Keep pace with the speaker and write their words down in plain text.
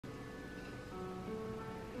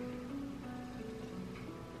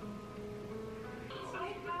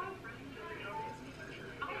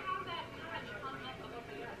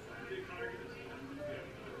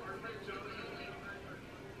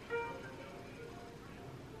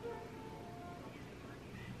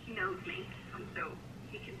of me, so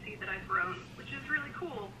he can see that I've grown, which is really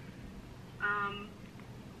cool.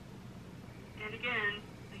 And again,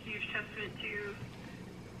 a huge testament to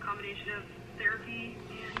a combination of therapy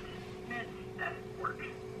and meds that work.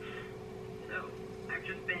 So I've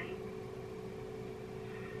just been,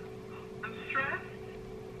 I'm stressed,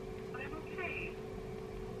 but I'm okay,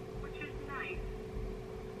 which is nice.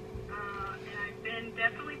 And I've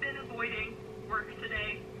definitely been avoiding work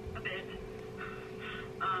today a bit.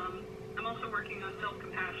 I'm also working on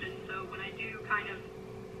self-compassion, so when I do kind of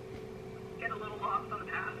get a little lost on the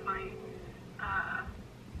path, my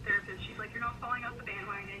therapist, she's like, you're not falling off the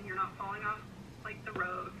bandwagon, you're not falling off, like, the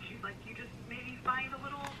road. She's like, you just maybe find a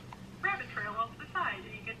little rabbit trail off the side,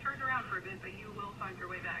 and you get turned around for a bit, but you will find your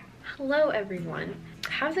way back. Hello, everyone.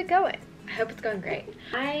 How's it going? I hope it's going great.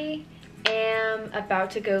 I am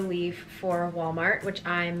about to go leave for Walmart, which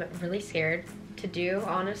I'm really scared to do,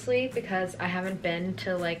 honestly, because I haven't been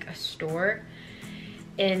to like a store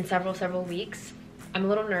in several weeks. I'm a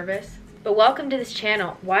little nervous, but welcome to this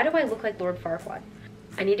channel. Why do I look like Lord Farquaad?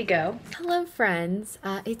 I need to go. Hello, friends.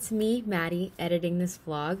 It's me, Maddie, editing this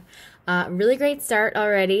vlog. Really great start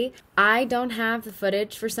already. I don't have the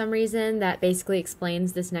footage for some reason that basically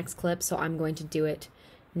explains this next clip, so I'm going to do it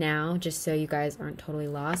now, just so you guys aren't totally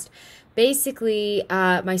lost. Basically,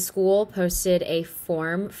 my school posted a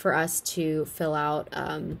form for us to fill out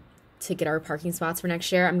to get our parking spots for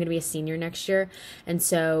next year. I'm going to be a senior next year, and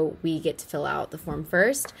so we get to fill out the form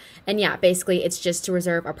first. And yeah, basically, it's just to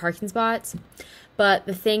reserve our parking spots. But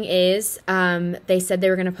the thing is, they said they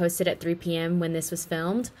were going to post it at 3 p.m. when this was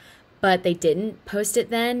filmed, but they didn't post it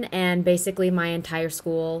then, and basically my entire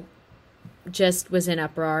school just was in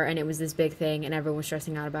uproar, and it was this big thing, and everyone was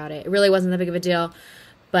stressing out about it. It really wasn't that big of a deal,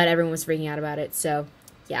 but everyone was freaking out about it. So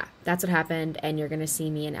yeah, that's what happened, and you're gonna see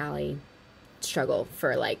me and Allie struggle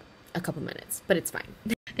for like a couple minutes, but it's fine.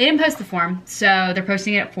 They didn't post the form, so they're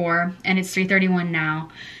posting it at 4, and it's 3:31 now.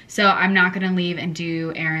 So I'm not gonna leave and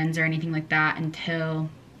do errands or anything like that until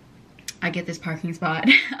I get this parking spot,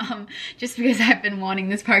 just because I've been wanting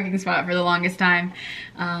this parking spot for the longest time.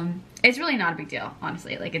 It's really not a big deal,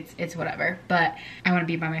 honestly. Like, it's whatever, but I want to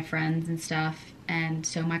be by my friends and stuff, and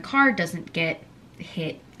so my car doesn't get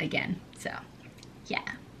hit again, so yeah.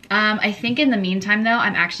 I think in the meantime, though,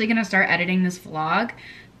 I'm actually gonna start editing this vlog.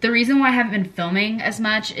 The reason why I haven't been filming as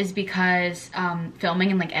much is because filming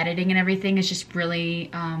and like editing and everything has just really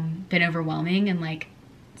been overwhelming and like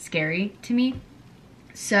scary to me.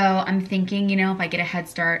 So I'm thinking, you know, if I get a head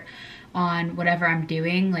start on whatever I'm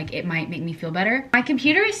doing, like, it might make me feel better. My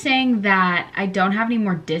computer is saying that I don't have any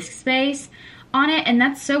more disk space on it, and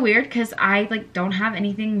that's so weird because I like don't have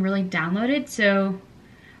anything really downloaded, so,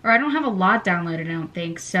 or I don't have a lot downloaded, I don't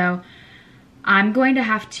think. So I'm going to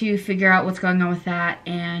have to figure out what's going on with that,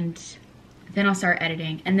 and then I'll start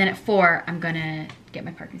editing. And then at 4, I'm gonna get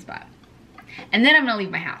my parking spot. And then I'm gonna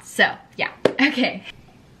leave my house. So yeah, okay.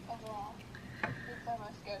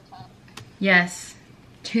 Yes,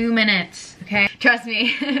 2 minutes, okay? Trust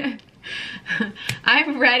me.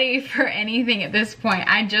 I'm ready for anything at this point.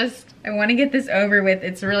 I want to get this over with.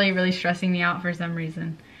 It's really, really stressing me out for some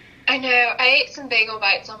reason. I know. I ate some bagel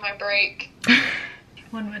bites on my break.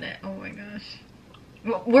 1 minute. Oh my gosh.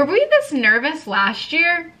 Were we this nervous last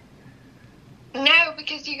year? No,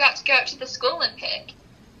 because you got to go up to the school and pick.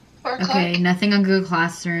 4 o'clock. Okay, nothing on Google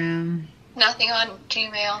Classroom. Nothing on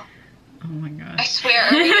Gmail. Oh my gosh. I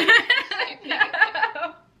swear.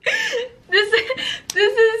 No. This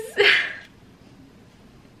is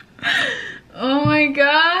oh my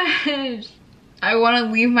gosh. I want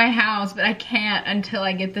to leave my house, but I can't until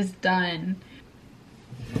I get this done.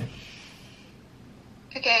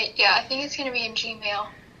 Okay, yeah, I think it's gonna be in Gmail.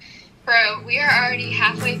 Bro, we are already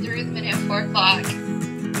halfway through the minute 4 o'clock.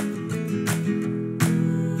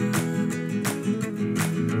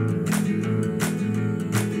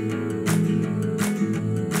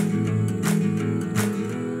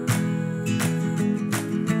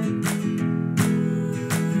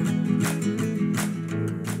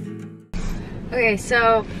 Okay,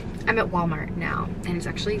 so I'm at Walmart now, and it's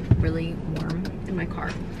actually really warm in my car.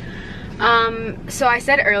 So I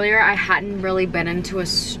said earlier I hadn't really been into a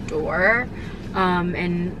store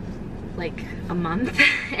in like a month,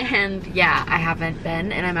 and yeah, I haven't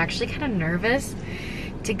been, and I'm actually kind of nervous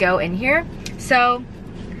to go in here. So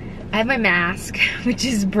I have my mask, which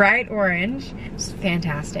is bright orange. It's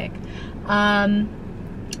fantastic. And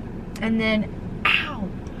then, ow,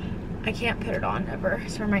 I can't put it on ever. I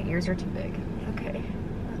swear my ears are too big. Okay,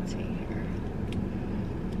 let's see here.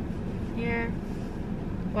 Here.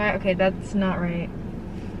 Why? Okay, that's not right.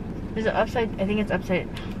 Is it upside? I think it's upside.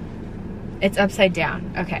 It's upside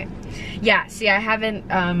down. Okay. Yeah, see, I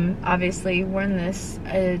haven't obviously worn this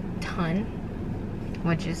a ton,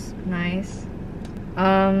 which is nice. It's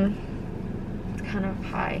kind of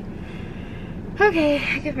high. Okay,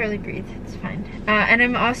 I can barely breathe. It's fine. And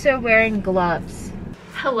I'm also wearing gloves.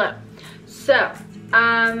 Hello. So,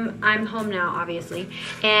 I'm home now, obviously,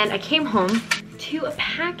 and I came home to a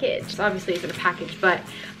package. So obviously it's in a package, but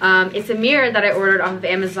it's a mirror that I ordered off of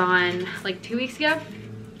Amazon like 2 weeks ago.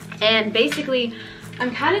 And basically,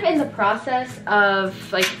 I'm kind of in the process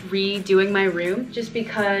of like redoing my room just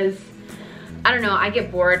because, I don't know, I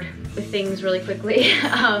get bored with things really quickly.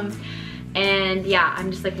 And yeah,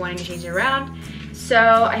 I'm just like wanting to change it around. So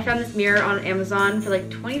I found this mirror on Amazon for like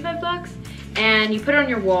 25 bucks, and you put it on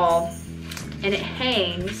your wall and it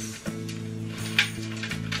hangs.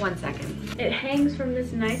 1 second. It hangs from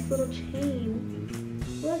this nice little chain.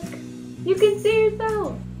 Look, you can see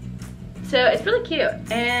yourself. So it's really cute,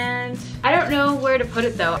 and I don't know where to put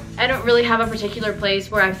it though. I don't really have a particular place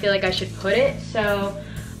where I feel like I should put it, so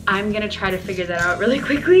I'm gonna try to figure that out really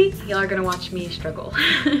quickly. Y'all are gonna watch me struggle.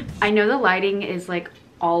 I know the lighting is like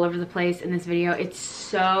all over the place in this video. It's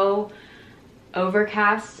so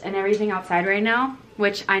overcast and everything outside right now,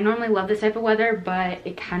 which I normally love this type of weather, but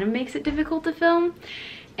it kind of makes it difficult to film.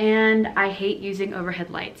 And I hate using overhead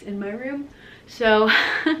lights in my room. So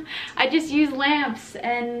I just use lamps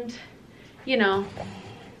and, you know,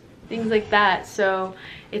 things like that. So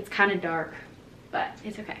it's kind of dark, but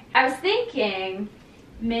it's okay. I was thinking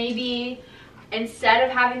maybe instead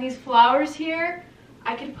of having these flowers here,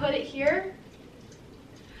 I could put it here,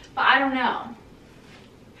 but I don't know,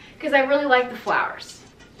 because I really like the flowers.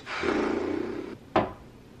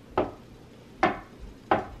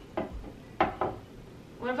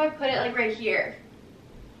 What if I put it like right here?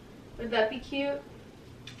 Would that be cute?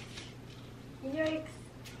 Yikes.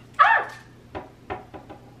 Ah!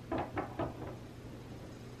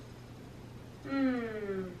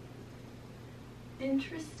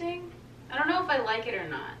 Interesting. I don't know if I like it or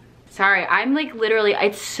not. Sorry, I'm like literally,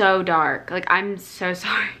 it's so dark. Like, I'm so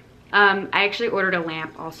sorry. I actually ordered a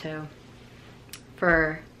lamp also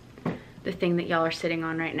for the thing that y'all are sitting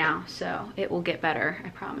on right now, so it will get better, I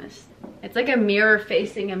promise. It's like a mirror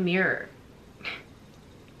facing a mirror.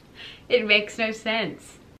 It makes no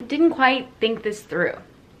sense. Didn't quite think this through,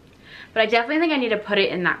 but I definitely think I need to put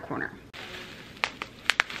it in that corner.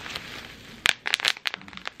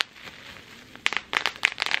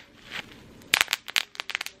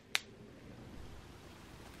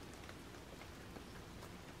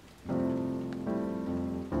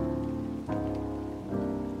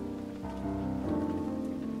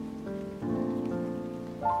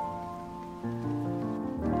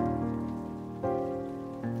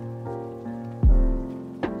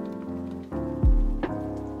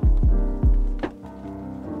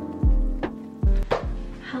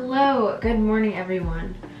 Hello, good morning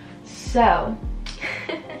everyone. So,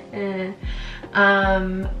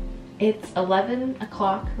 it's 11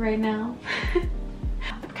 o'clock right now.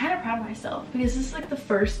 I'm kind of proud of myself because this is like the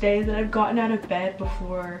first day that I've gotten out of bed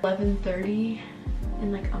before 11:30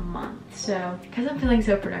 in like a month. So, because I'm feeling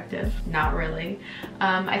so productive, not really.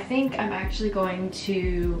 I think I'm actually going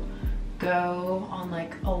to go on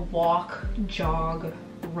like a walk, jog,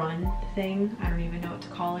 run thing. I don't even know what to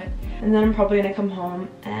call it. And then I'm probably gonna come home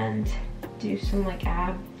and do some like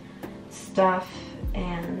ab stuff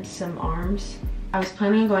and some arms. I was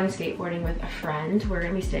planning on going skateboarding with a friend. We're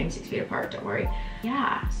gonna be staying 6 feet apart, don't worry.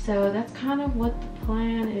 Yeah, so that's kind of what the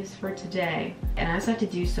plan is for today. And I also have to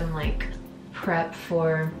do some like prep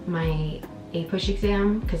for my APUSH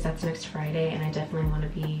exam because that's next Friday, and I definitely want to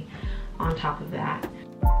be on top of that.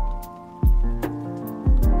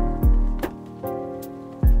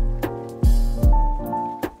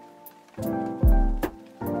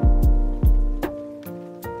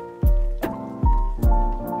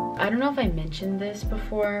 I don't know if I mentioned this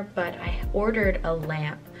before, but I ordered a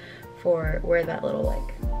lamp for where that little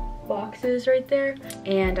like box is right there,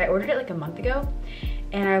 and I ordered it like a month ago,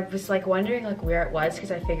 and I was like wondering like where it was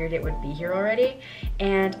because I figured it would be here already,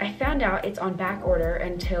 and I found out it's on back order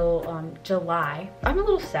until July. I'm a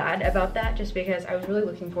little sad about that just because I was really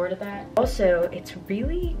looking forward to that. Also, it's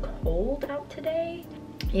really cold out today.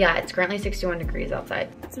 Yeah, it's currently 61 degrees outside.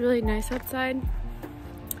 It's really nice outside,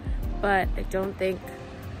 but I don't think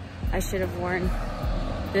I should have worn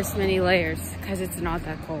this many layers because it's not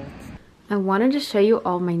that cold. I wanted to show you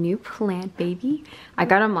all my new plant baby. I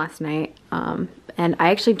got them last night, and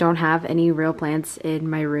I actually don't have any real plants in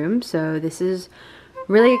my room, so this is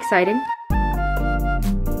really exciting.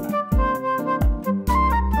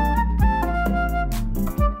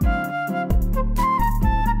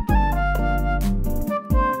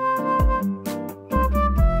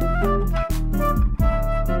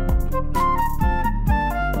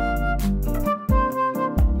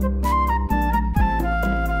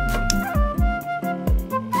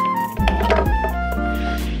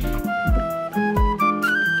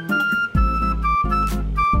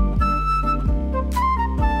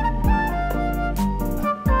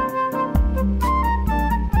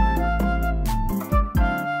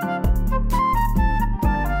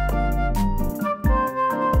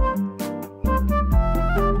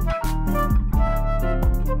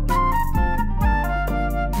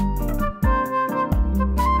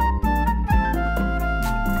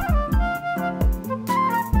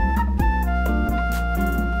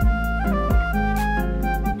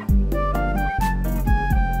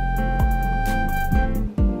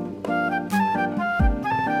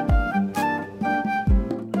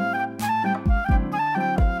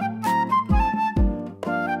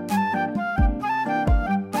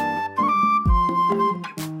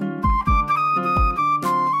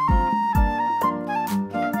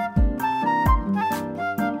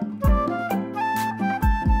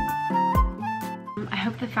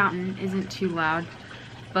 fountain isn't too loud,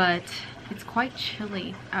 but it's quite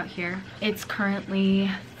chilly out here. It's currently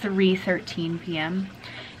 3:13 p.m.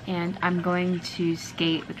 and I'm going to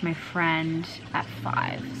skate with my friend at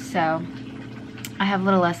 5. So I have a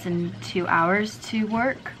little less than 2 hours to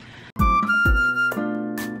work.